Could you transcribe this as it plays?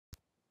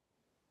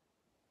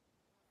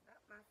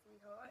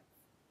sweetheart.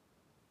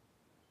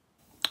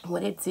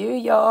 What it do,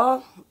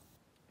 y'all?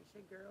 It's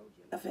your girl,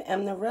 Jennifer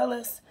M. The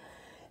Realist.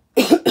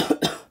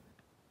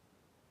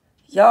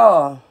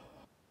 Y'all,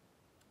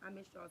 I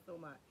miss y'all so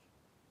much.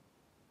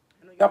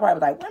 I know y'all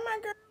probably like, where my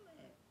girl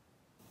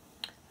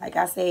at? Like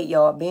I said,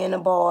 y'all, being a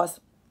boss,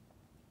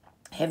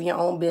 having your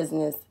own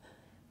business,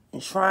 and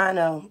trying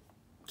to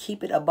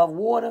keep it above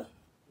water,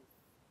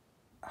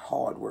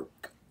 hard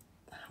work.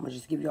 I'm going to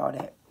just give y'all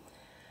that.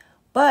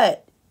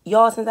 But,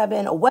 y'all, since I've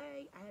been away,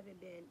 I haven't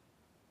been,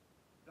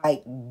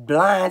 like,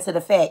 blind to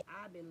the fact.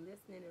 I've been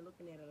listening and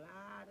looking at a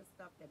lot of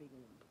stuff that be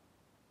going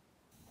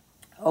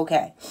on.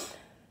 Okay.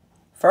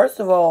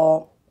 First of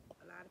all,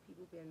 a lot of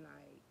people been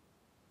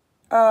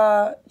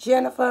like,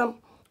 Jennifer,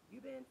 you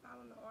been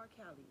following the R.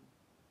 Kelly.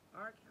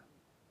 R.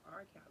 Kelly.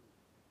 R. Kelly.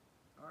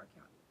 R.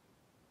 Kelly.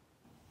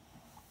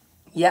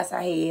 Yes,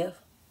 I have.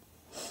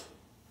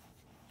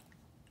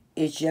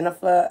 Is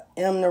Jennifer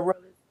M. The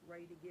Realist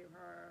ready to give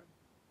her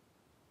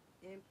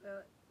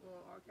input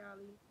on R.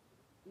 Kelly?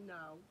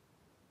 No.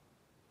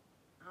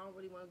 I don't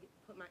really want to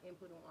put my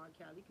input on R.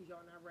 Kelly because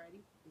y'all not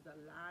ready. There's a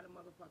lot of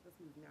motherfuckers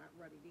who's not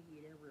ready to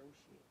hear their real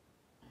shit.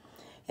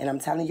 And I'm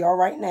telling y'all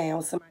right now,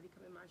 somebody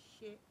come in my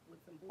shit with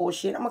some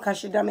bullshit, I'm gonna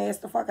cuss your dumb ass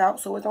the fuck out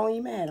so it don't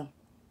even matter.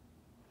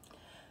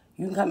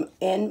 You can come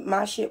in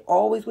my shit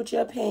always with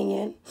your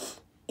opinion.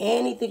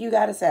 Anything you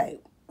gotta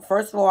say.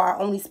 First of all, I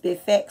only spit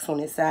facts on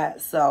this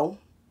side, so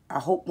I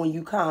hope when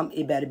you come,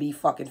 it better be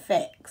fucking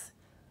facts.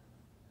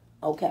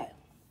 Okay.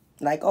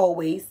 Like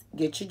always,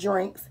 get your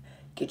drinks,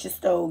 get your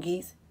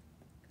stogies,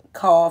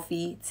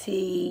 coffee,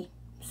 tea,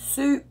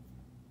 soup,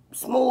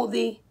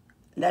 smoothie.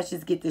 Let's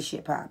just get this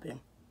shit popping.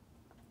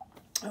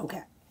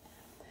 Okay.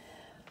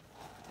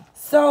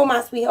 So,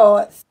 my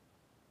sweethearts,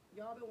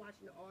 y'all been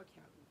watching the R.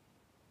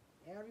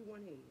 Kelly.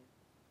 Everyone here.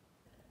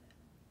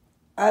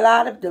 A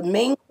lot of the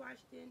main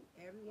question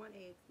everyone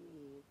asks me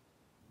is,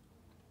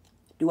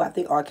 do I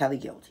think R. Kelly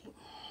guilty?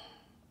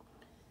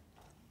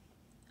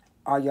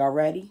 Are y'all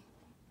ready?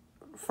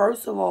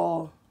 First of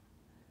all,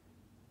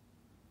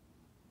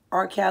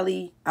 R.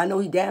 Kelly, I know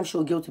he damn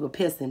sure guilty of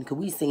pissing because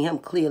we seen him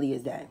clearly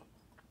as day.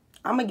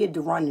 I'm going to get the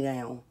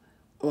rundown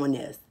on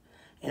this.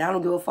 And I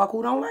don't give a fuck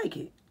who don't like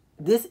it.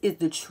 This is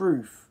the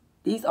truth.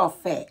 These are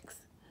facts.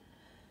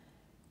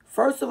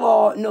 First of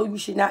all, no, you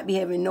should not be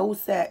having no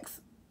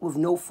sex with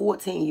no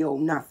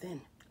 14-year-old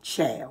nothing.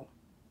 Child.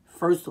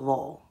 First of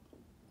all.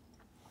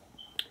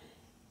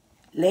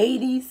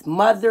 Ladies,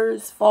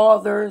 mothers,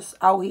 fathers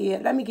out here.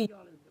 Let me give y'all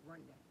a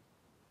rundown.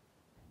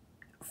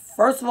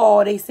 First of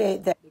all, they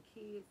said that the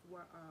kids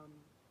were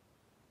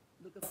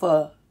looking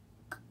for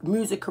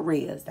music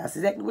careers. That's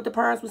exactly what the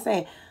parents were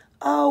saying.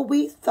 Oh,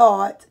 we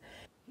thought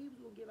he was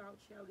going to give our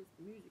child this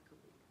music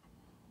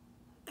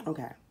career.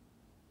 Okay.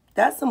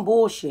 That's some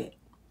bullshit.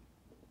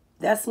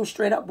 That's some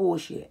straight up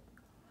bullshit.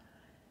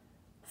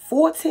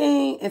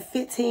 14 and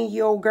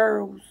 15-year-old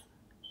girls,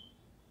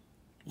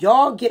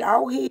 y'all get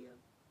out here.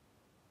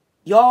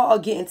 Y'all are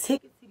getting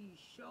tickets to these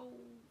shows.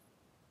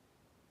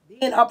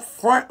 Being up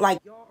front like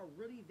y'all are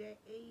really that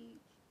age.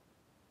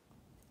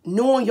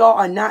 Knowing y'all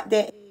are not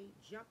that age.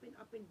 Jumping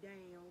up and down.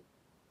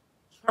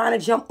 Trying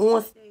to jump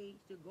on stage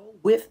to go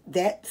with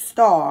that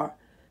star.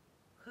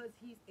 Because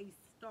he's a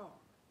star.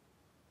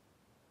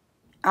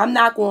 I'm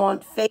not going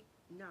to fake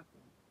nothing.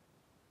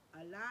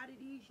 A lot of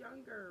these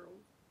young girls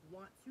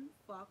want to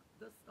fuck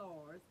the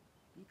stars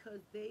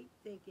because they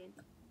thinking,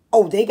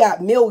 oh, they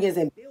got millions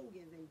and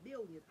billions and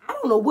billions. I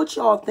don't know what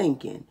y'all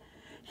thinking.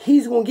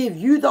 He's going to give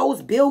you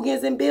those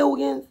billions and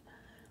billions?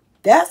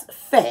 That's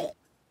fact.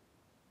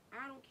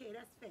 I don't care.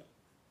 That's fact.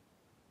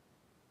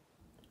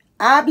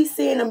 I be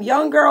seeing them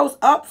young girls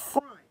up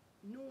front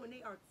knowing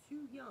they are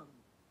too young.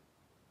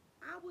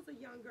 I was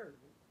a young girl.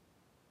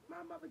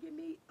 My mother give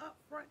me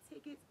upfront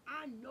tickets.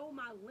 I know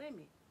my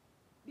limit.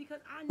 Because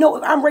I know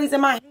if I'm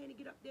raising my hand to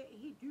get up there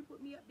and he do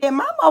put me up there,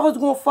 my mother's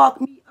going to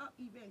fuck me up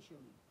eventually.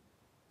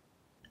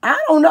 I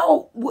don't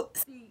know.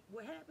 See,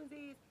 what happens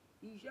is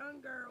these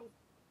young girls,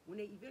 when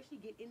they eventually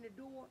get in the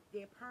door,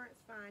 their parents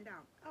find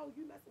out, oh,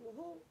 you messing with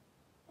who?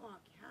 Oh,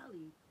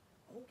 Kelly.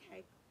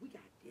 Okay, we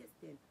got this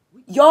then.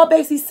 Y'all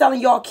basically selling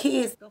y'all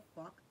kids the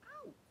fuck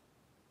out.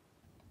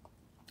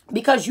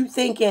 Because you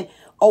thinking,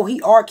 oh,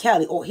 he R.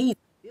 Kelly, or he's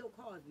Bill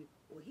Cosby,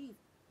 or he's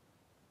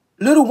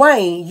Lil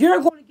Wayne. You're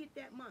going to get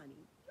that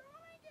money. Y'all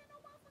ain't getting no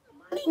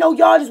motherfucking money. No,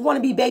 y'all just want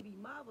to be baby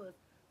mothers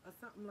or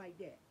something like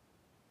that.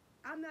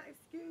 I'm not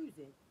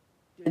excusing.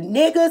 The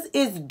niggas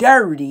is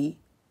dirty.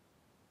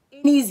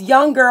 And these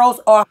young girls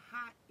are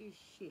hot as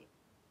shit.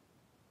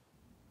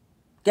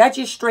 That's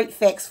just straight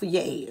facts for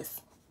your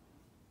ass.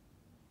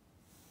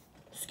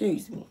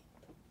 Excuse me.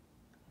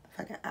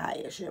 Fucking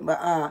eye and shit.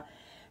 But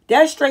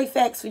that's straight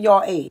facts for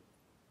y'all ass.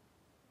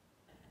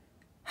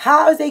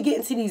 How is they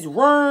getting to these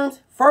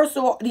rooms? First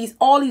of all these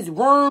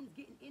rooms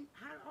getting in.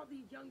 How are all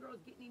these young girls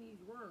getting in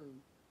these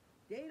rooms?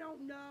 They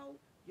don't know.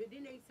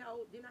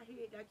 Then I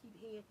hear, I keep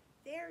hearing,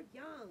 they're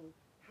young.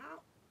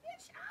 How?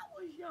 Bitch,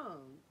 I was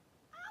young.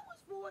 I was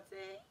 14.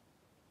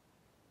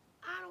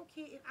 I don't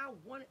care if I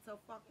wanted to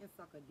fucking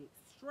suck a dick.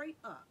 Straight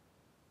up.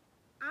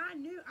 I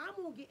knew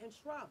I'm gonna get in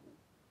trouble.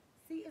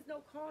 See, it's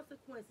no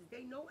consequences.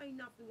 They know ain't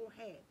nothing gonna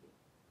happen.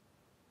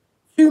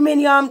 Too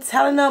many of them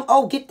telling them,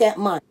 oh, get that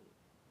money.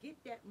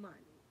 Get that money.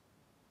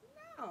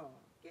 No,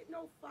 get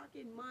no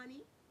fucking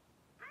money.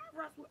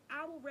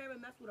 I would rather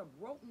mess with a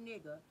broke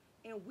nigga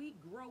and we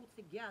grow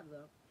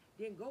together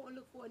than go and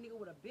look for a nigga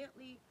with a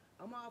Bentley,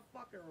 a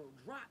motherfucking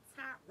drop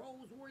top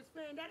Rolls Royce.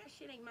 Man, that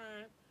shit ain't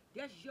mine.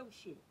 That's your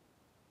shit.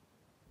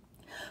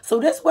 So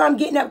that's where I'm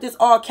getting at with this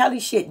R. Kelly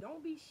shit.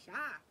 Don't be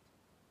shocked.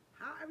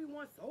 How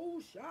everyone's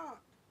so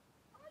shocked.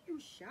 Are you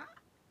shocked?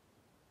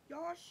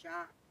 Y'all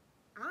shocked?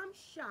 I'm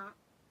shocked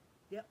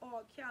that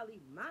R.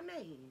 Kelly, my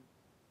man,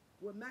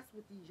 would mess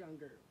with these young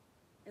girls.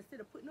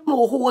 Instead of putting them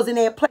little whores in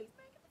their place.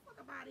 Man, get the fuck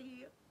up out of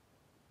here.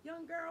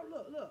 Young girl,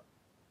 look.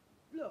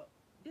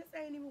 This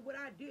ain't even what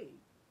I did.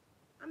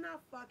 I'm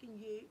not fucking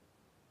you.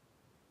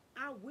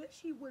 I wish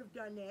he would have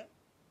done that.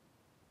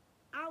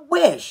 I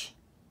wish.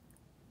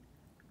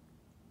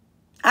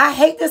 I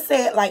hate to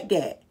say it like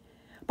that.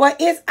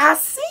 But I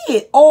see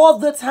it all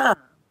the time.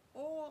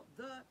 All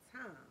the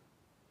time.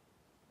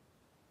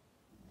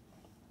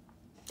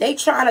 They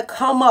trying to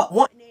come up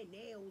wanting their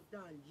nails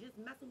done. Just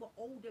messing with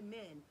older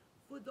men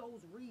for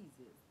those reasons.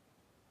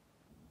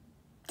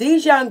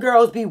 These young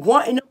girls be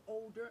wanting them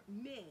older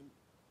men.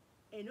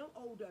 And them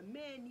older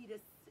men need to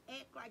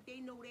act like they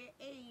know their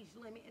age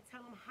limit and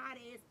tell them hot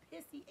ass,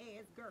 pissy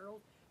ass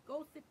girls,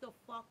 go sit the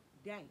fuck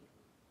down.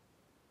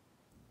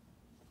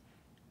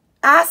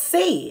 I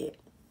see it.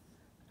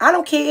 I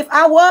don't care if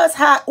I was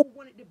hot or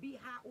wanted to be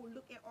hot or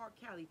look at R.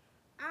 Kelly.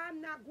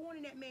 I'm not going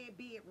in that man's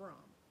bedroom.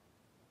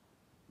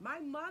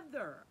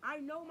 I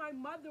know my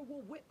mother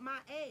will whip my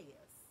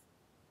ass.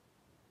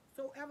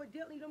 So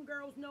evidently them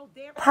girls know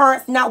their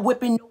parents not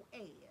whipping no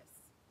ass.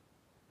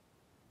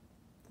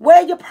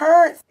 Where your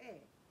parents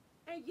at?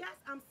 And yes,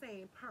 I'm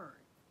saying parents.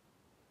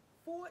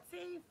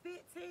 14,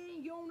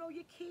 15, you don't know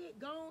your kid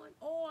gone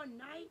all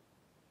night.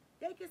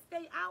 They can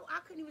stay out. I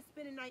couldn't even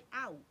spend a night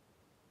out.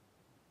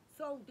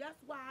 So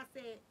that's why I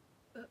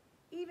said,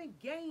 even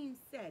Game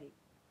said it.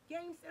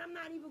 Game said, I'm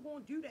not even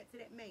going to do that to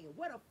that man.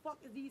 Where the fuck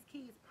is these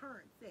kids'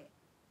 parents at?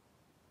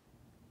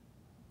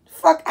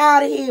 Fuck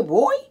out of here,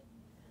 boy.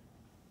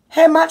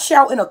 Had my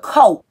child in a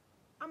coat.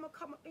 I'm going to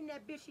come up in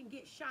that bitch and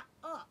get shot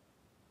up.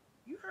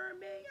 You heard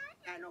me?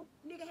 I ain't got no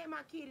nigga had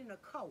my kid in a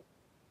coat.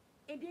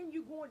 And then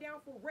you going down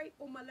for rape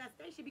or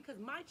molestation because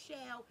my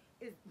child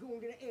is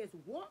going to get her ass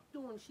walked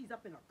on and she's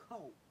up in a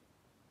coat.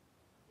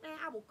 Man,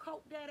 I will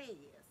coat that ass.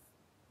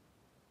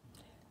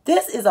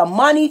 This is a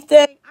money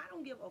thing. I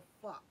don't give a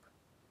fuck.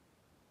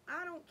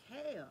 I don't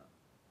care.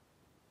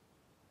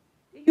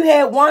 You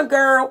had one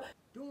girl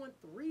doing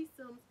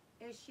threesomes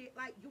and shit.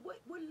 Like, what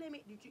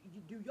limit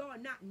do y'all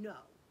not know?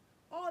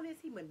 All this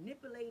he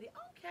manipulated.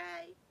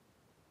 Okay.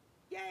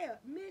 Yeah,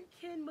 men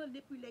can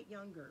manipulate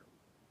young girls.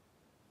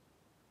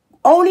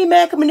 Only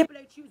man can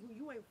manipulate you when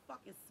you ain't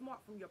fucking smart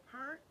from your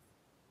parents.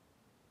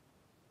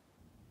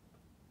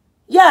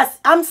 Yes,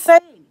 I'm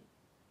saying it.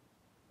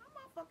 My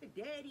motherfucking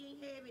daddy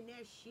ain't having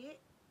that shit.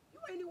 You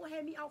ain't even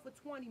had me out for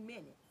 20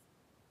 minutes.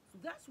 So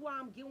that's why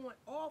I'm going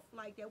off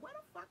like that. Where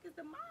the fuck is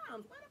the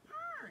moms? Where the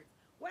parents?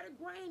 Where the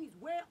grannies?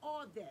 Where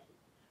are they?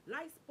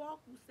 Like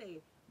Sparkle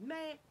said,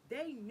 man,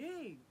 they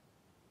knew.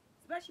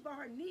 Especially about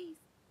her niece.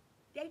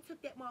 They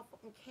took that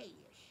motherfucking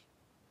cash.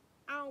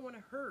 I don't want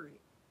to hear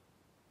it.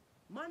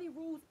 Money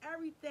rules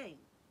everything.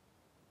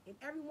 And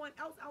everyone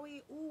else out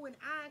here, ooh and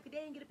ah, because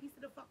they didn't get a piece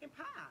of the fucking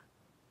pie.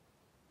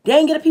 They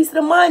ain't get a piece of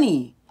the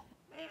money.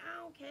 Man,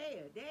 I don't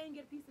care. They ain't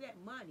get a piece of that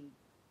money.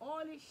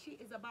 All this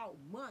shit is about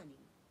money.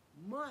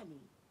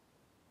 Money.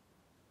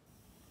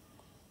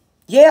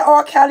 Yeah,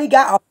 R. Kelly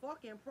got a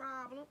fucking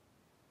problem.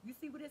 You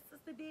see what his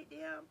sister did to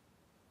him?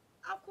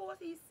 Of course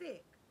he's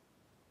sick.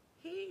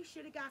 He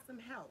should have got some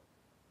help.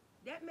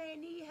 That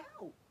man need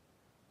help.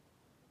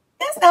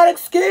 That's not an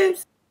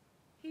excuse.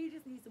 He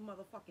just needs some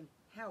motherfucking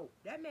help.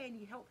 That man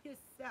need help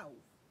himself.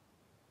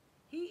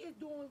 He is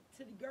doing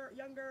to the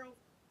young girls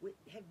what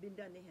have been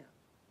done to him.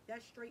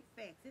 That's straight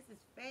facts. This is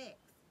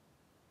facts.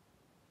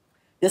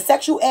 The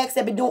sexual acts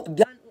that been done on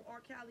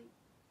R. Kelly,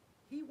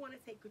 he want to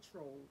take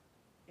control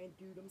and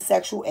do them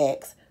sexual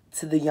acts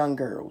to the young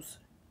girls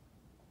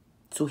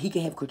so he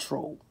can have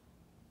control.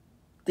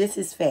 This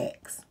is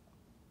facts.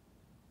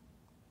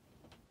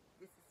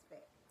 This is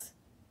facts.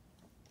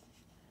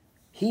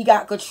 He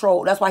got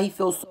control. That's why he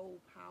feels so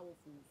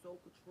powerful, so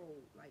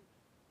controlled. Like,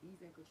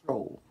 he's in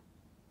control.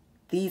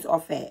 These are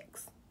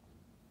facts.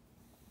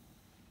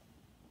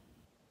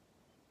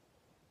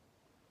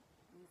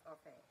 These are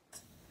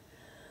facts.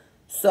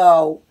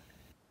 So,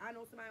 I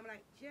know somebody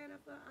like,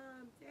 Jennifer,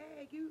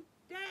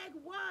 dag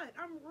what?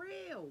 I'm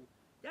real.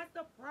 That's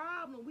the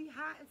problem. We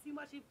hiding too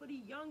much for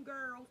these young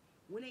girls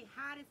when they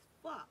hot as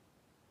fuck.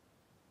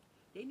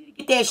 They need to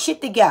get that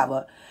shit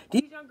together.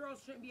 These young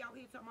girls shouldn't be out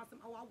here talking about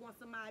oh, I want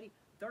somebody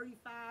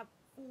 35,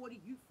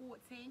 40, you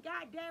 14.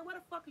 God damn, where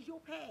the fuck is your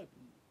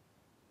pappy?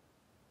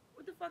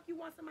 What the fuck you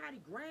want somebody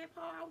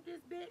grandpa out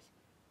this bitch?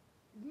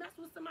 Mess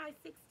with somebody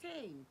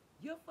 16.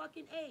 Your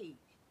fucking age.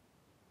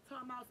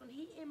 talking about something.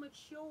 He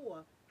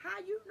immature. How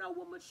you know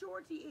what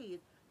maturity is?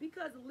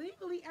 Because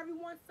legally,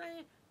 everyone's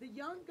saying the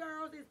young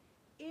girls is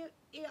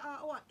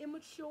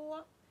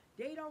immature.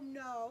 They don't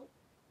know.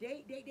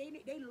 They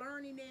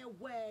learning their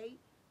way.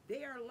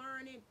 They are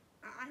learning.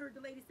 I heard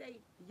the lady say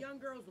young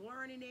girls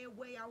learning their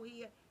way out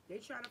here. They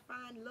trying to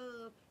find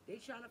love. They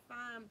trying to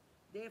find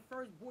their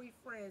first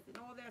boyfriends and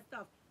all that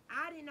stuff.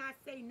 I did not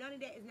say none of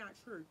that is not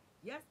true.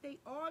 Yes, they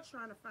are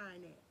trying to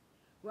find that.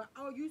 Well,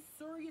 are you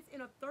serious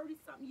in a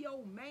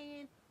 30-something-year-old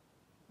man?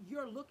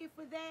 You're looking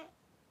for that?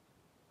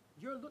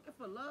 You're looking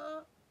for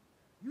love?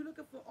 You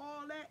looking for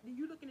all that? Then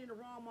you looking in the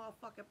wrong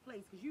motherfucking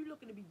place because you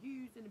looking to be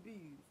used and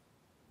abused.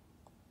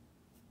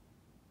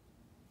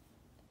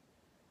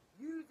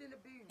 Used and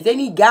abused. They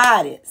need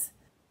guidance.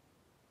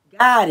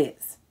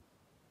 Guidance.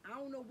 I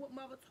don't know what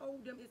mother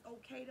told them it's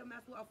okay to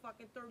mess with a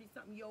fucking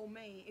 30-something-year-old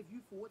man if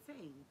you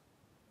 14.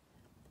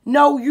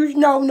 No, you should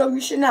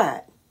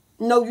not.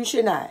 No, you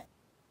should not.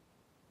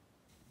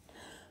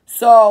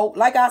 So,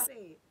 like I said,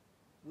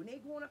 when they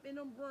going up in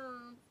them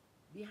rooms,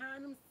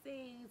 behind them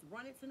scenes,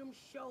 running to them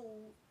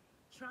shows,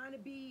 trying to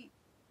be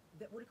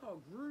what they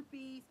call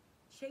groupies,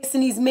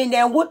 chasing these men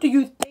down, what do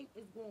you think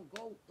is going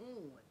to go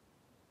on?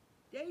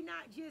 They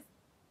not just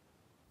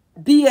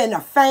being a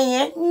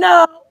fan.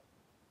 No.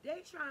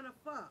 They trying to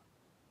fuck.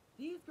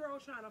 These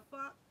girls trying to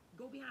fuck,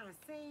 go behind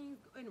scenes,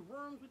 in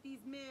rooms with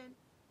these men,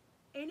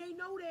 and they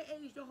know their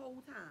age the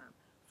whole time.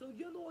 So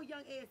your little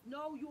young ass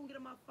know you gonna get a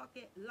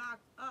motherfucking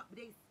locked up, but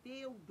they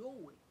still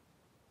do it.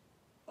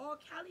 Oh,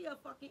 Kelly a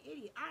fucking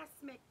idiot. I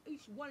smack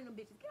each one of them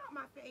bitches. Get out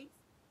my face.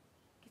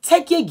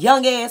 Take your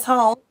young ass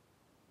home.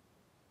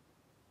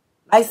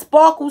 Like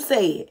Sparkle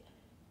said,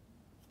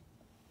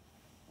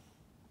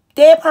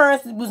 their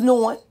parents was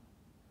knowing.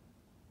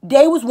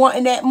 They was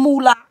wanting that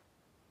moolah.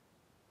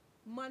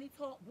 Money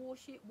talk,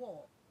 bullshit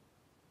walk.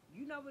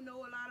 You never know,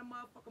 a lot of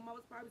motherfucking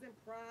mothers probably was in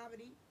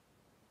poverty.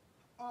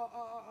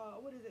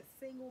 What is it,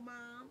 single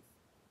moms?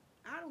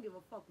 I don't give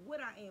a fuck what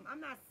I am.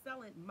 I'm not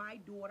selling my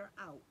daughter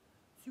out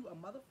to a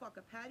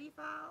motherfucker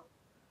pedophile,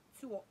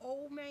 to an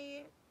old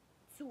man,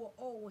 to an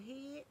old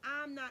head.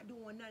 I'm not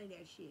doing none of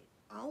that shit.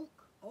 Old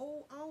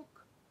unk,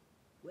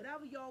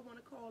 whatever y'all want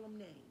to call them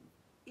names.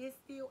 It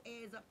still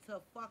adds up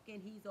to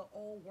fucking he's an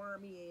old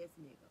wormy ass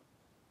nigga.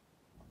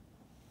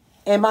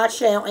 And my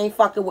child ain't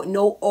fucking with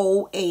no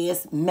old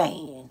ass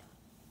man.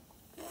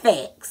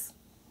 Facts.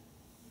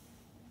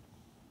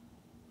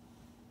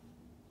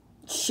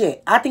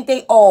 Shit, I think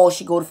they all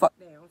should go to fuck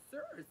down.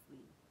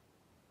 Seriously.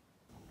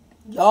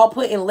 Y'all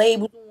putting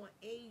labels on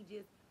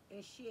ages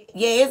and shit.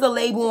 Yeah, it's a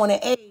label on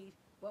the age.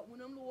 But when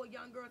them little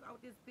young girls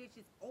out this bitch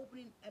is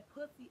opening a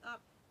pussy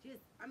up,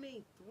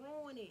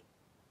 throwing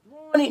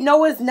it.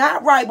 No, it's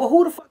not right. But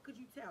who the fuck could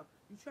you tell?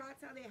 You try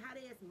to tell their hot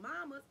ass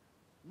mamas.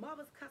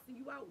 Mothers cussing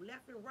you out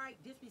left and right,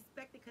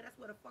 disrespected, because that's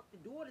where the fuck the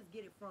daughters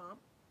get it from.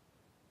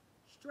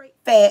 Straight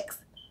facts.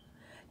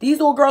 These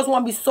little girls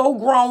want to be so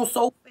grown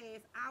so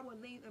fast, I would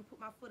lean and put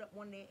my foot up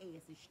on their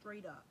asses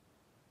straight up.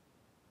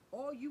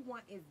 All you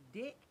want is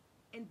dick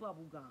and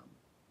bubble gum.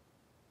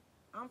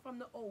 I'm from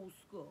the old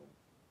school.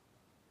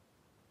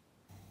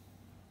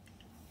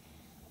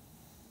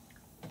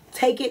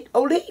 Take it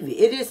or leave it.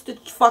 It is the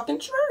fucking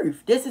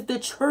truth. This is the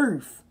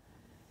truth.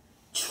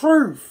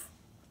 Truth.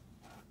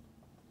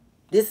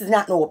 This is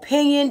not no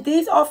opinion.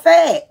 These are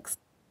facts.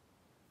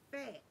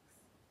 Facts.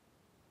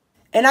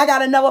 And I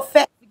got another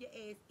fact for your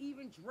ass.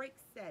 Even Drake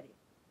said it.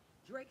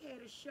 Drake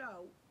had a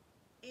show,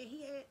 and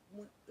he had,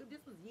 this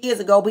was years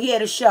ago, but he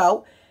had a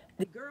show.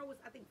 The girl was,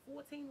 I think,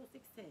 14 or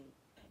 16.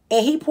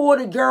 And he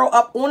pulled a girl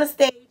up on a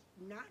stage,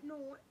 not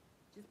knowing,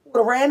 just pulled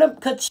a random,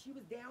 because she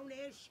was down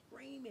there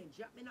screaming,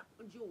 jumping up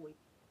for joy.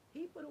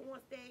 He put her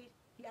on stage.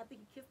 I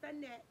think he kissed her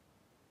neck,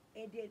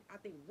 and then, I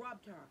think,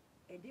 rubbed her.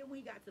 And then when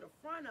he got to the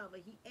front of her,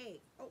 he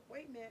asked, oh,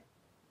 wait a minute,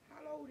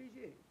 how old is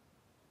you?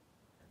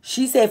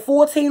 She said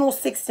 14 or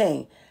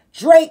 16.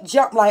 Drake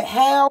jumped like,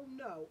 hell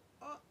no.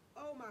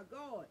 Oh my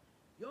God.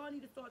 Y'all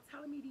need to start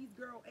telling me these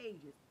girl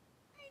ages.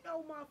 Ain't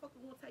no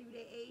motherfucker gonna tell you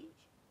their age.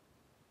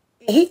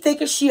 And he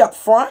thinking she up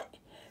front.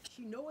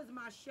 She know it's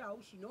my show.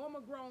 She know I'm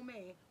a grown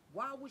man.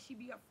 Why would she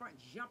be up front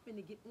jumping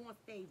to get on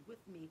stage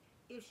with me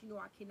if she know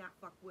I cannot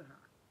fuck with her?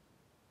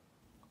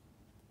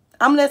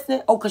 I'm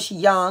listening. Oh, because she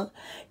young.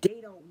 They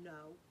don't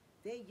know.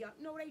 They young.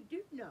 No, they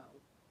do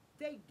know.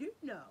 They do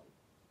know.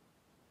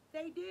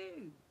 They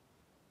do.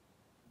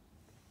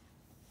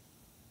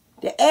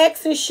 The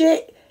ex and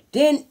shit.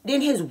 Then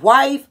his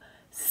wife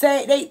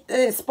said,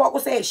 Sparkle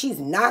said she's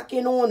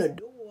knocking on the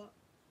door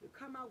to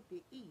come out to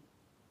eat.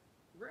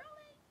 Really?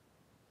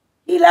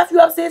 He left you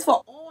upstairs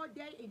for all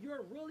day and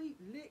you're really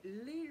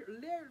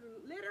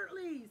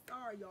literally,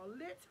 sorry y'all,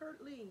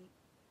 literally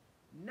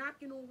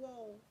knocking on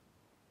walls,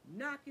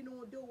 knocking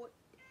on doors.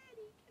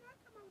 Daddy, can I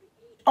come out and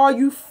eat? Are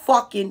you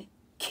fucking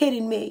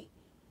kidding me?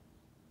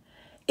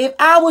 If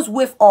I was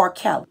with R.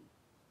 Kelly,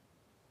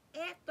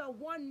 after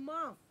 1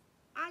 month,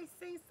 I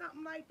seen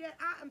something like that,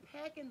 I am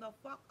packing the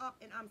fuck up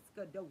and I'm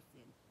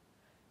skadosing.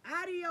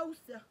 Adios.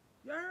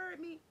 You heard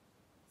me?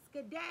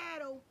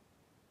 Skedaddle.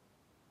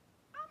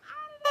 I'm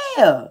out of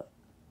Yeah.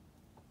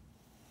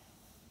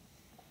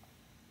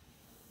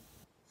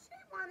 She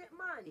wanted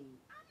money.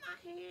 I'm not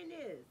hearing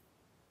this.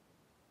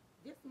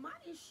 This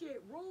money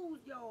shit rules,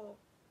 y'all.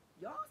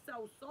 Y'all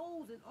sell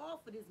souls and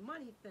all for this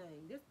money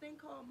thing. This thing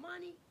called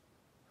money.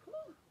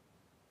 Whew.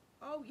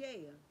 Oh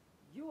yeah.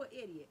 You an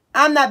idiot.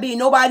 I'm not being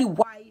nobody's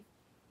wife,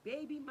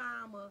 baby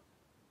mama,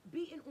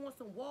 beating on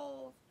some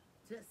walls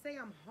to say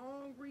I'm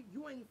hungry.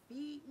 You ain't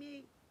feed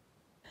me.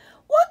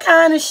 What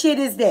kind of shit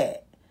is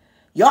that?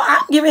 Y'all,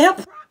 I'm giving him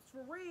props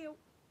for real.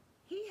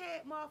 He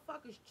had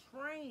motherfuckers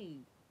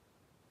trained.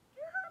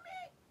 You heard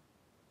me?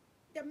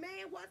 The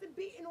man wasn't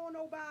beating on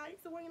nobody,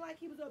 so it ain't like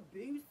he was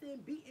abusing,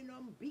 beating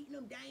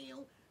them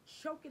down,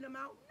 choking them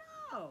out.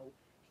 No.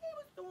 He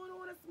was doing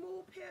on a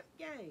smooth pimp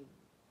game.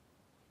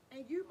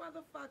 And you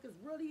motherfuckers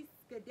really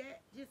scadet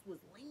just was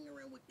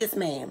lingering with this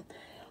man.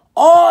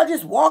 All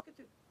just walking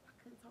through. I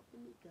couldn't talk to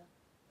Mika.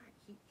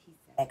 He said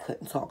I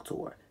couldn't talk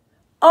to her.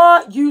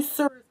 Are you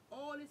serious?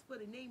 All this for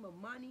the name of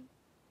money?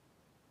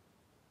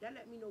 That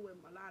let me know where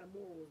a lot of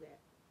morals at.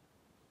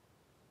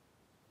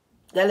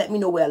 That let me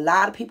know where a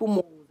lot of people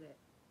morals at.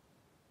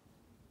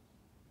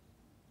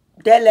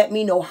 That let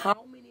me know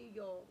how many of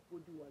y'all will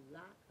do a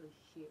lot of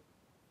shit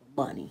for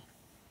money.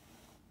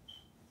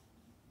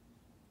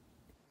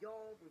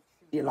 Y'all were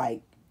treated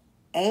like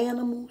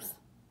animals,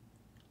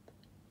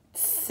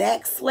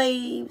 sex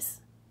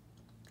slaves,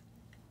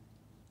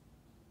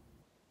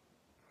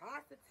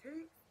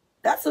 prostitutes.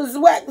 That's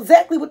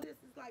exactly what this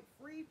is like,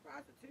 free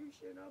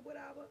prostitution or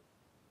whatever.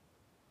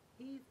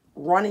 He's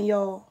running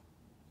y'all.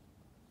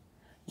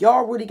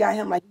 Y'all really got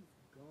him like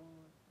he's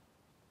gone.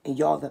 And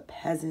y'all the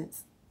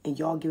peasants. And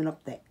y'all giving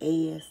up the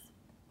ass.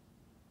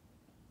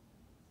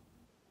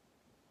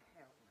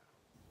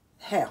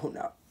 Hell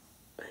no.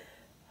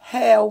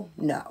 Hell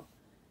no.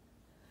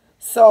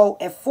 So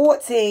at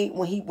 14,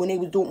 when he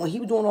was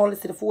doing all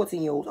this to the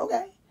 14-year-olds,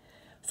 okay.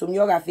 So when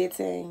y'all got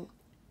 15,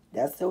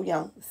 that's still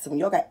young. So when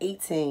y'all got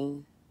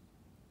 18,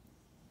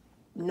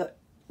 no,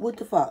 what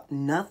the fuck?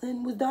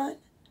 Nothing was done.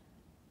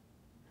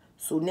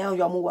 So now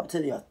y'all move up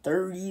to your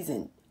 30s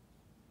and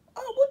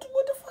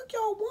what the fuck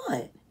y'all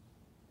want?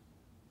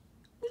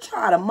 You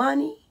try the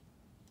money?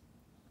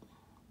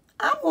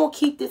 I'm gonna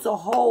keep this a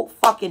whole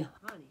fucking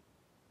honey.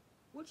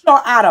 What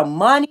y'all out of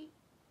money?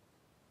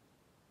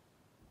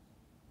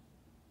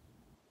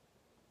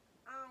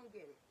 I don't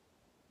get it.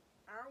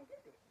 I don't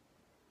get it.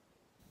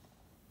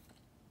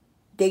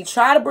 They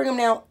try to bring him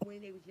down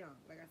when they was young,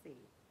 like I said.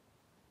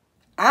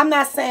 I'm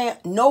not saying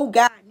no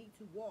guy needs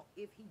to walk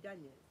if he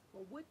done this.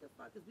 But what the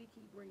fuck is we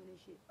keep bringing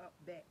this shit up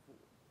back for?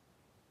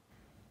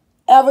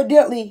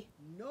 Evidently,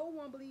 no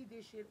one believed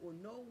this shit, or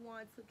no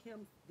one took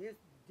him this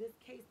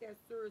case that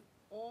served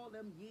all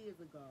them years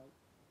ago.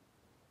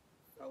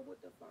 So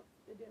what the fuck's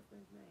the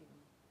difference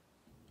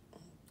now?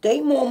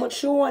 They more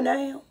mature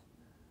now.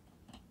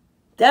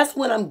 That's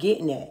what I'm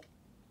getting at.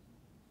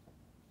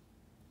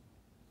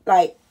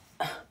 Like,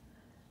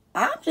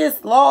 I'm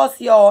just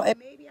lost, y'all. And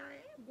maybe I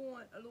am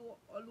going a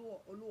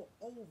little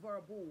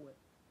overboard.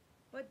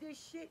 But this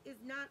shit is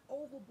not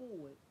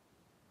overboard.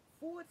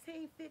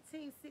 14,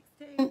 15,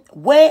 16.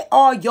 Where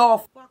are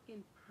y'all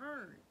fucking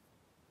parents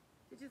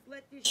to just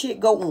let this shit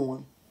go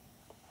on?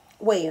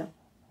 Where?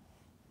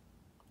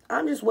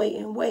 I'm just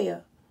waiting.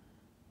 Where?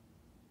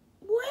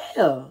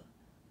 Where?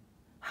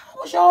 How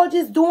was y'all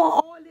just doing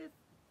all this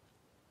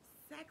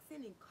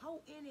sexing and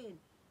coating and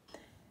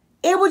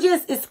it was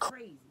just, it's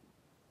crazy.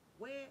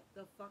 Where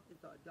the fuck is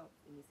the adults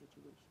in this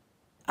situation?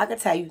 I can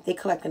tell you, they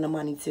collecting the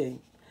money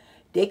too.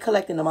 They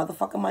collecting the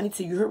motherfucking money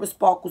too. You heard what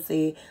Sparkle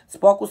said.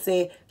 Sparkle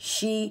said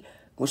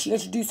when she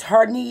introduced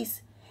her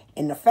niece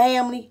and the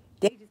family,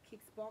 they just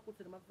kicked Sparkle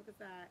to the motherfucking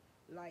side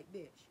like,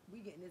 bitch, we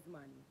getting this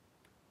money.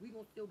 We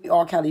gonna still be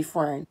R. Kelly's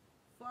friend.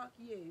 Fuck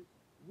you.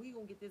 We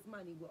gonna get this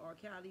money with R.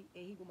 Kelly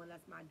and he gonna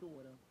molest my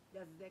daughter.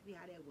 That's exactly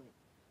how that went.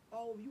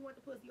 Oh, if you want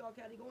the pussy, R.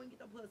 Kelly, go and get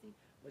the pussy.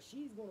 But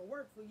she's gonna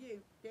work for you.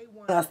 They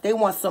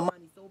want some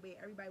money so bad.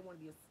 Everybody wanna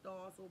be a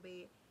star so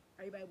bad.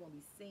 Everybody wanna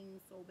be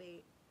seen so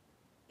bad.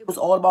 It was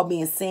all about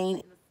being seen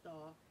and a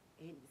star,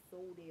 and he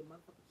sold their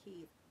motherfucking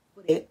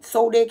kids.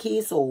 Sold their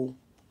kids soul.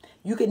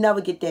 You could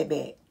never get that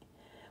back.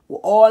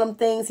 With all them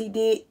things he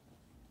did,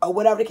 or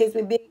whatever the case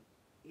may be,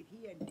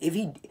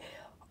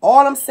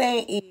 all I'm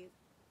saying is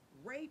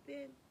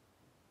raping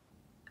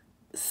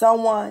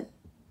someone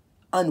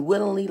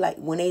unwillingly, like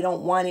when they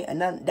don't want it, and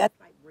nothing, that's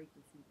like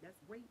raping. That's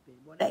raping.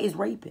 Well, that is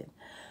raping.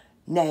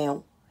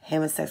 Now,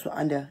 having sex with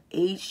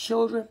underage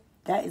children,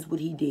 that is what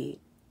he did.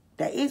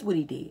 That is what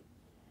he did.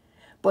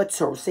 But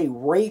to say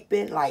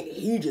raping, like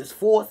he just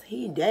forced,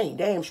 he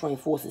damn sure ain't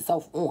forced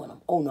himself on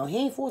him. Oh no, he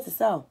ain't forced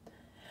himself.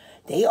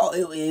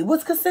 It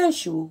was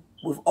consensual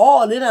with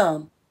all of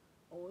them.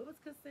 Oh, it was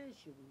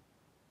consensual.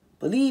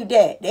 Believe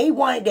that. They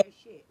wanted that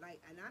shit.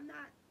 Like, and I'm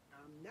not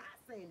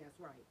saying that's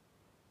right.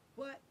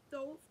 But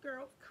those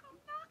girls come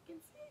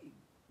knocking too.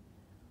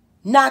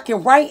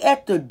 Knocking right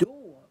at the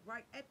door.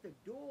 Right at the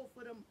door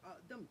for them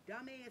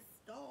dumbass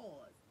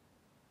stars.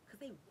 Cause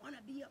they wanna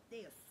be up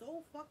there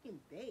so fucking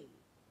bad.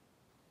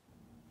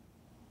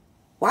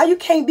 Why you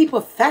can't be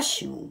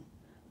professional?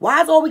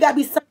 Why is all we gotta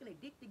be sucking a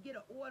dick to get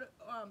an order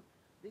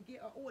to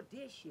get an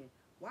audition?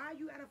 Why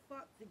you gotta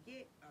fuck to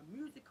get a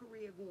music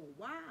career going?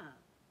 Why?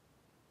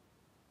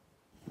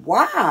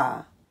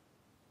 Why?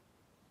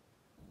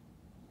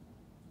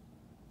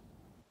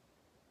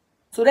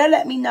 So that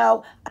let me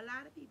know a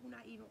lot of people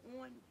not even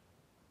on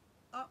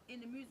up in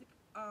the music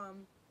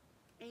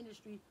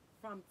industry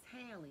from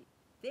talent.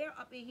 They're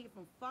up in here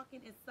from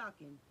fucking and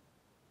sucking.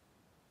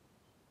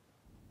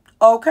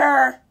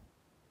 Okay.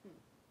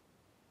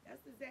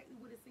 That's exactly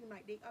what it seemed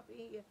like. They up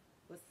in here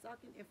for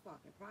sucking and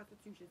fucking,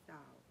 prostitution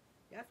style.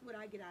 That's what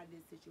I get out of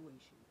this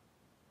situation.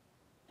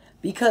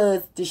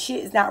 Because the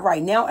shit is not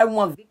right. Now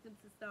everyone's victims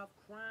to stuff,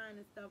 crying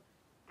and stuff.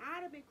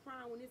 I'd have been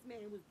crying when this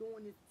man was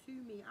doing this to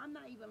me. I'm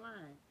not even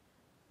lying.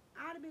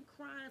 I'd have been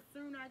crying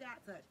soon I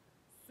got touched.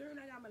 Soon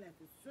I got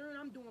molested. Soon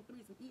I'm doing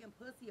threesome, eating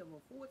pussy of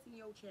a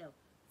 14-year-old child.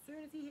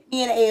 Soon as he hit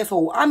me in the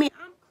asshole, I mean,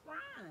 I'm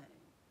crying.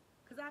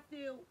 Because I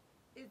feel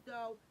as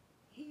though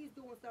he's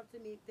doing stuff to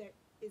me that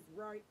is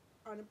right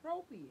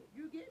inappropriate.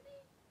 You get me?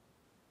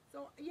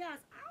 So, yes,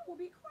 I will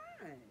be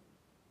crying.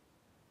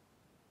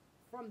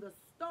 From the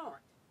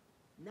start.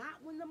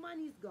 Not when the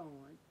money's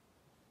gone.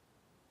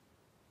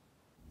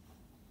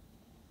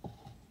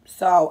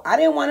 So, I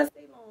didn't want to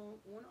stay long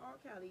on R.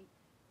 Kelly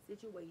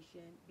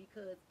situation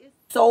because it's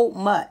so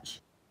much.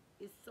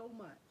 It's so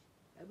much.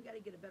 Like, we got to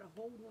get a better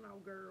hold on our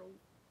girls.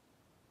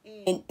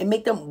 And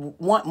make them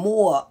want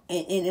more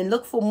and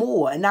look for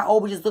more. And not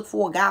always just look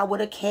for a guy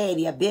with a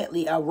caddy, a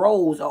Bentley, a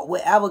Rolls, or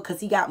whatever because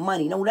he got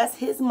money. No, that's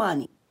his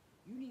money.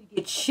 You need to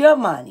get your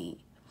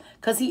money.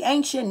 Because he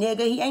ain't your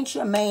nigga. He ain't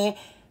your man.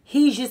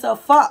 He's just a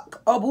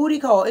fuck. A booty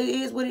call. It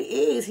is what it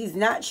is. He's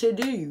not your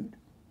dude.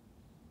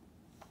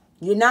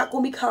 You're not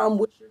going to become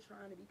what you're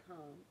trying to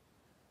become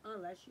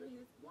unless you're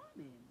his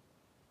woman.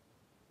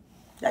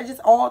 That's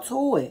just all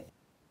to it.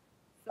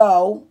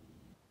 So,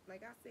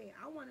 like I said,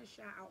 I want to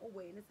shout out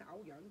awareness to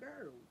our young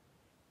girls.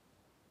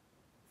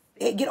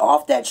 Get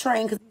off that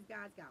train because these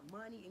guys got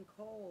money and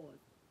cars.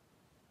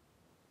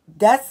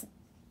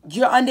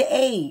 You're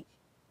underage.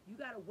 You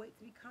got to wait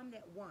to become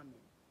that woman.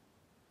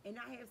 And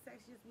not have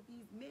sex just with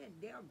these men.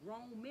 They're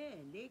grown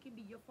men. They can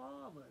be your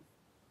fathers.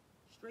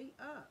 Straight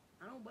up.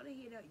 I don't want to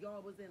hear that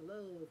y'all was in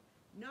love.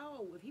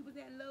 No, if he was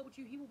in love with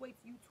you, he would wait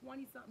till you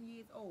 20-something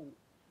years old.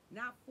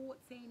 Not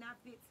 14, not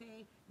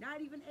 15,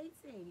 not even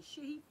 18.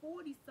 Shit, he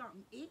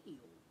 40-something.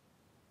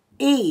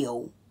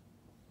 Ew.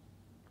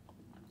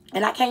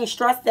 And I can't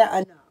stress that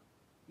enough.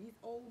 These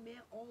old men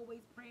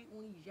always preying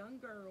on these young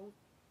girls.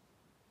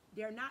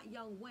 They're not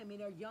young women,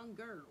 they're young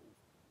girls.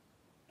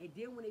 And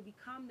then when they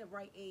become the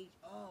right age,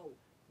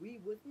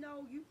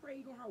 no, you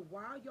preyed on her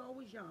while y'all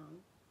was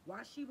young,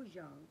 while she was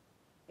young,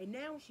 and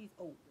now she's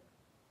older.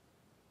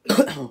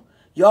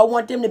 Y'all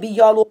want them to be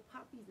y'all little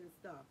puppies and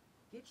stuff.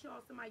 Get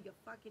y'all somebody your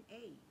fucking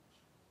age.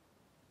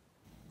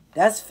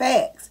 That's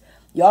facts.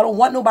 Y'all don't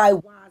want nobody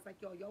wise like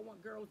y'all. Y'all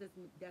want girls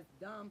that's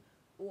dumb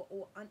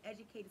or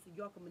uneducated so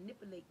y'all can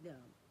manipulate them.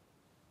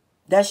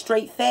 That's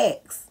straight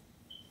facts.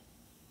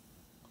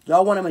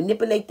 Y'all want to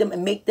manipulate them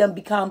and make them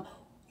become,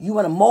 you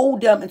want to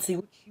mold them into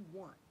what you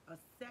want. A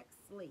sex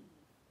slave.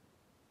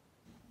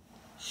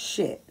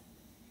 Shit.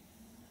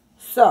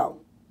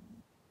 So,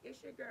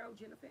 it's your girl,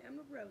 Jennifer M.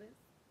 The Realist.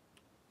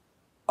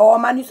 All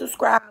my new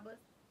subscribers,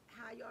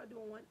 how y'all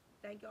doing?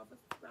 Thank y'all for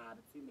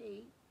subscribing to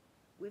me.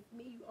 With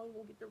me, you only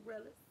gonna get the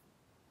realest.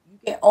 You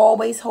can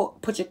always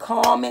put your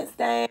comments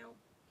down.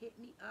 Hit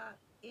me up.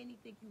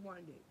 Anything you want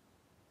to do.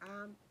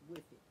 I'm with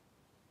it.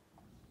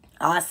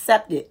 I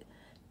accept it.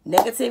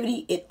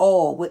 Negativity, it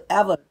all.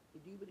 Whatever. To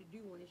do what it do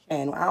on this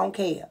channel. I don't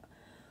care.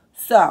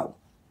 So,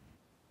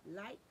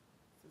 like,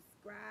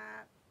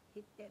 subscribe,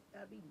 hit that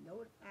bell, be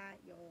notified,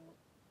 y'all.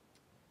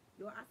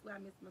 Yo, I swear I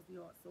missed my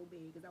sweetheart so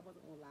big because I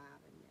wasn't on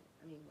live in a minute.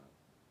 I mean, well,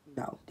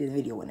 no, did a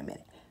video in a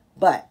minute.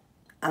 But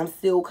I'm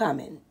still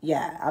coming.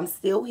 Yeah, I'm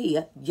still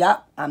here.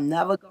 Yup, I'm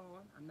never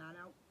gone. I'm not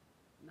out.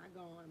 I'm not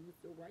gone. I'm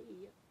still right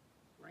here.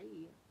 Right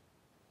here.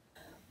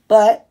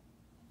 But,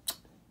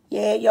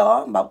 yeah,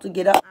 y'all, I'm about to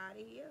get up out of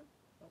here.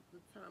 About to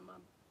turn my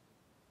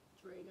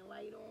dragon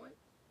light on.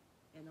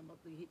 And I'm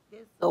about to hit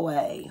this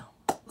away.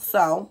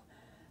 So,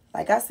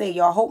 like I said,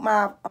 y'all, hope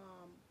my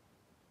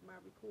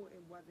recording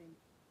wasn't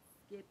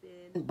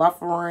skipping,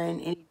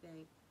 buffering,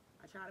 anything.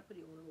 I try to put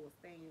it on a little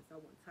stand so I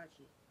wouldn't touch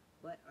it.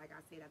 But like I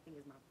said, I think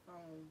it's my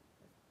phone.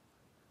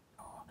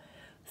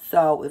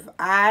 So if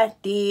I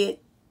did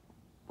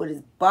with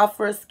this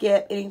buffer,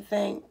 skip,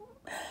 anything,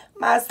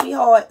 my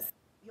sweethearts,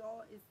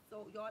 y'all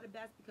the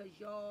best because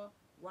y'all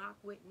rock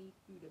with me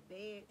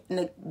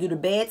through the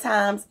bad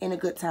times and the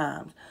good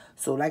times.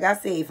 So like I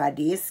said, if I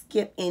did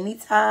skip any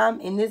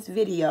time in this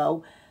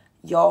video,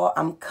 y'all,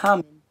 I'm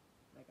coming.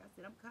 Like I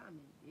said, I'm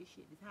coming. This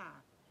shit is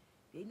high.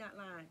 They not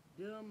lying.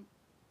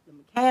 The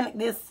mechanic,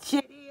 this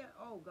shit here,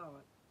 oh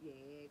God. Yeah,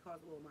 it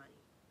costs a little money.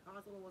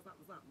 Costs a little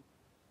something.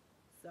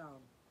 So,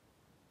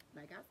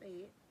 like I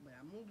said, but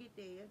I'm gonna get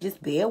there.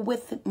 Just bear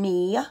with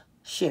me.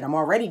 Shit, I'm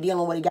already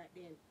dealing with a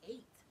goddamn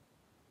 8.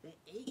 The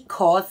 8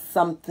 costs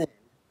something.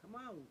 Come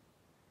on.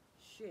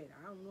 shit,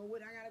 I don't know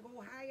what I gotta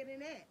go higher than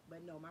that.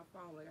 But no, my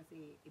phone, like I said,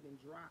 it been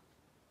dropped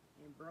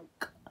and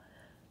broke.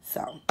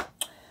 So,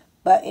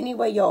 but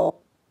anyway,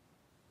 y'all,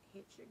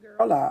 hit your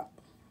girl up.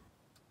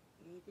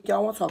 Anything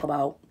y'all want to talk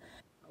about?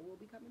 I will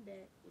be coming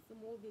back with some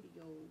more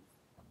videos.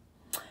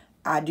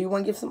 I do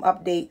want to give some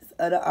updates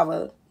of the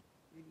other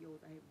videos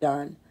I have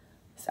done.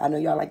 So I know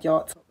y'all like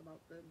y'all talk about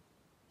the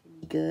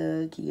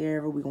Tanika,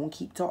 Kiara. We're gonna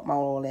keep talking about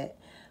all that.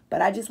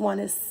 But I just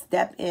want to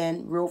step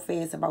in real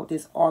fast about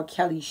this R.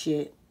 Kelly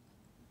shit.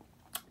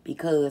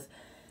 Because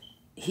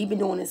he been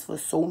doing this for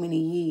so many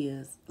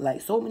years.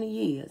 Like, so many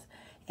years.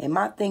 And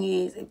my thing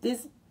is, if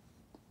this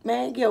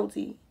man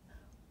guilty,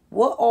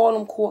 what all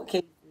them court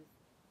cases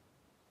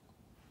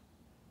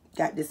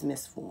got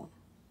dismissed for?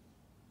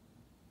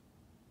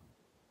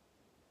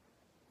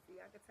 See,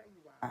 I can tell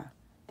you why.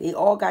 They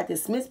all got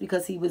dismissed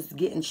because he was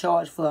getting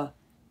charged for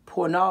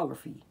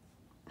pornography.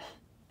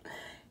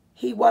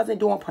 He wasn't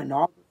doing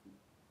pornography.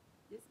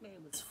 This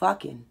man was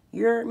fucking.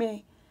 You heard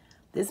me?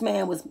 This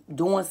man was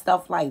doing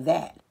stuff like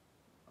that.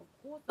 Of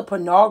course, the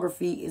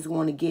pornography is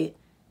going to get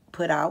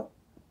put out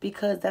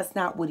because that's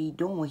not what he's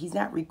doing. He's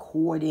not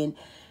recording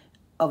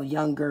of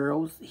young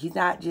girls. He's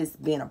not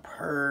just being a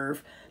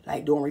perv,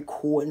 like doing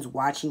recordings,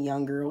 watching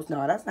young girls.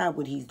 No, that's not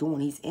what he's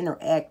doing. He's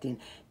interacting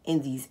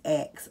in these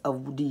acts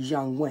of these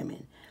young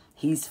women.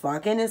 He's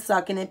fucking and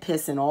sucking and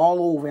pissing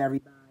all over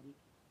everybody.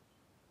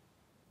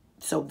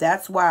 So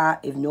that's why,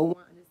 if no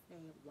one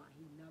understands why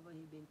he never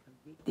had been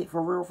convicted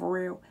for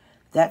real,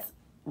 that's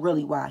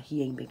really why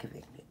he ain't been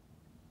convicted.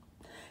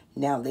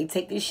 Now, they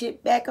take this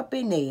shit back up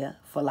in there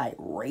for like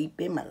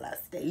raping,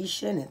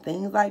 molestation, and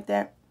things like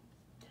that.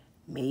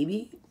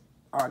 Maybe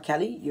R.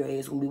 Kelly, your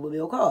ass gonna be with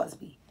Bill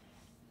Cosby.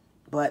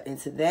 But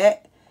until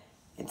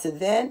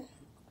then,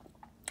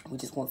 we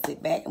just gonna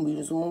sit back and we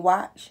just gonna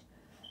watch.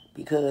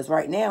 Because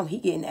right now, he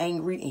getting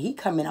angry and he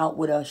coming out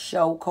with a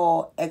show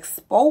called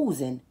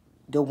Exposing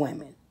the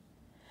Women.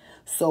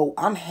 So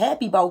I'm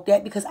happy about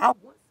that because I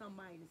want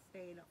somebody to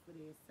stand up for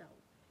themselves.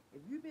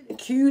 If you've been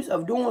accused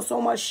of doing so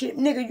much shit,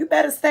 nigga, you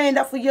better stand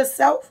up for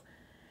yourself.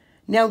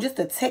 Now, just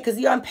to take, because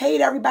he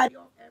unpaid everybody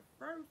off at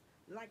first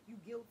like you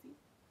guilty.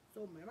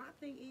 So my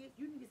thing is,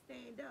 you need to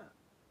stand up.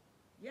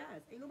 Yes,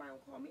 ain't nobody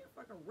gonna call me a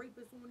fucking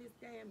rapist on this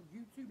damn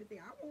YouTube thing.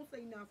 I won't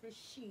say nothing.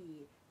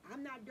 Shit.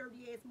 I'm not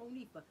dirty ass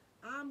Monifa.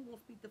 I'm gonna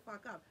speak the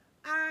fuck up.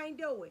 I ain't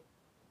do it.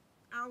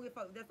 I don't give a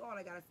fuck. That's all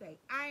I gotta say.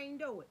 I ain't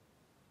do it.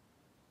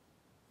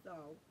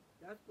 So,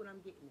 that's what I'm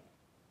getting at.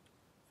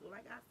 So,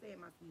 like I said,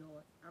 my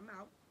sweetheart, I'm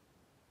out.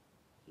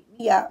 Hit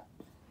me up.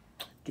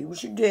 Do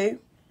what you do.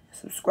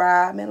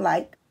 Subscribe and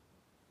like.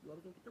 You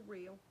always gonna get the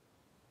real.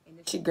 And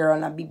it's your girl,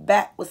 and I'll be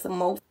back with some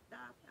more